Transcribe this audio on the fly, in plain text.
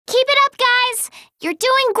You're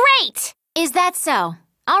doing great! Is that so?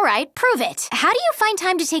 All right, prove it. How do you find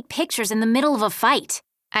time to take pictures in the middle of a fight?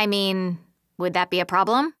 I mean, would that be a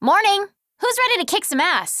problem? Morning! Who's ready to kick some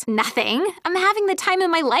ass? Nothing. I'm having the time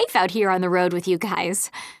of my life out here on the road with you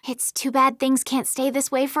guys. It's too bad things can't stay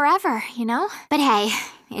this way forever, you know? But hey,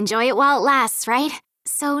 enjoy it while it lasts, right?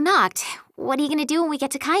 So, Noct, what are you gonna do when we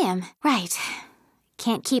get to Kayam? Right.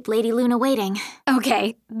 Can't keep Lady Luna waiting.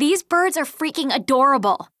 Okay, these birds are freaking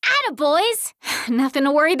adorable. Attaboys! Nothing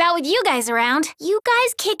to worry about with you guys around. You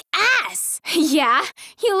guys kick ass. Yeah,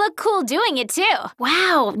 you look cool doing it too.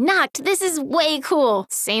 Wow, Noct, this is way cool.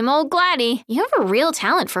 Same old Gladdy. You have a real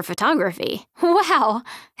talent for photography. Wow,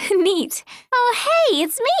 neat. Oh, hey,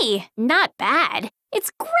 it's me. Not bad.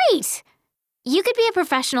 It's great. You could be a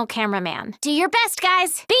professional cameraman. Do your best,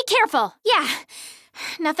 guys. Be careful. Yeah.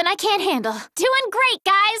 Nothing I can't handle. Doing great,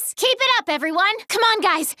 guys! Keep it up, everyone! Come on,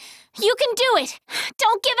 guys! You can do it!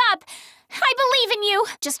 Don't give up! I believe in you!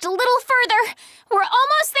 Just a little further! We're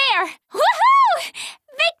almost there! Woohoo!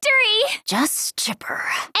 Victory! Just chipper.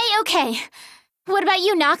 A-okay. What about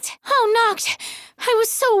you, Noct? Oh, Noct! I was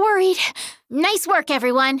so worried. Nice work,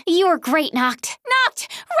 everyone. You're great, Noct. Noct,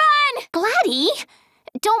 run! Gladdy?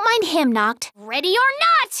 Don't mind him, Noct. Ready or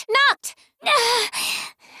not, Noct!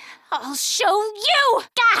 I'll show you!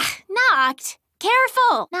 Gah! Noct!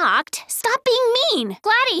 Careful! Noct, stop being mean!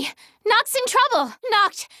 Gladdy! Noct's in trouble!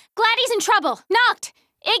 Noct! Gladdy's in trouble! Noct!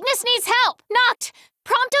 Ignis needs help! Noct!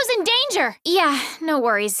 Prompto's in danger! Yeah, no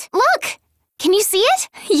worries. Look! Can you see it?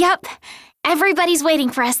 Yep. Everybody's waiting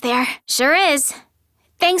for us there. Sure is.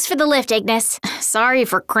 Thanks for the lift, Ignis. Sorry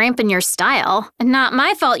for cramping your style. Not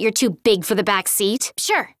my fault you're too big for the back seat.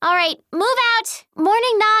 Sure. All right, move out!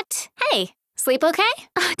 Morning, Noct. Hey. Sleep okay?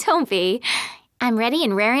 Oh, don't be. I'm ready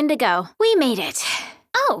and raring to go. We made it.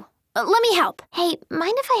 Oh, let me help. Hey,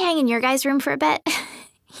 mind if I hang in your guys' room for a bit?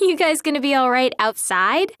 You guys gonna be all right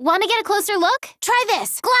outside? Want to get a closer look? Try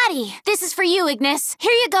this. Gladdy, this is for you, Ignis.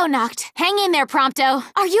 Here you go, Noct. Hang in there, Prompto.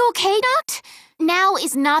 Are you okay, Noct? Now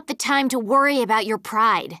is not the time to worry about your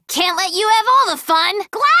pride. Can't let you have all the fun.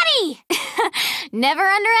 Gladdy! Never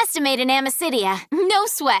underestimate an Amicitia. No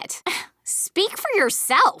sweat. Speak for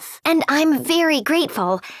yourself. And I'm very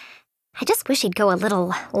grateful. I just wish he'd go a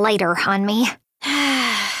little lighter on me.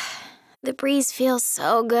 The breeze feels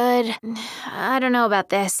so good. I don't know about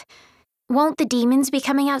this. Won't the demons be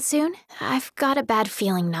coming out soon? I've got a bad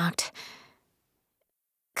feeling, Noct.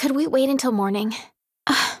 Could we wait until morning?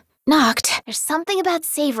 Noct, there's something about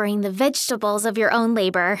savoring the vegetables of your own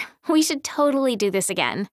labor. We should totally do this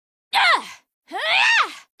again.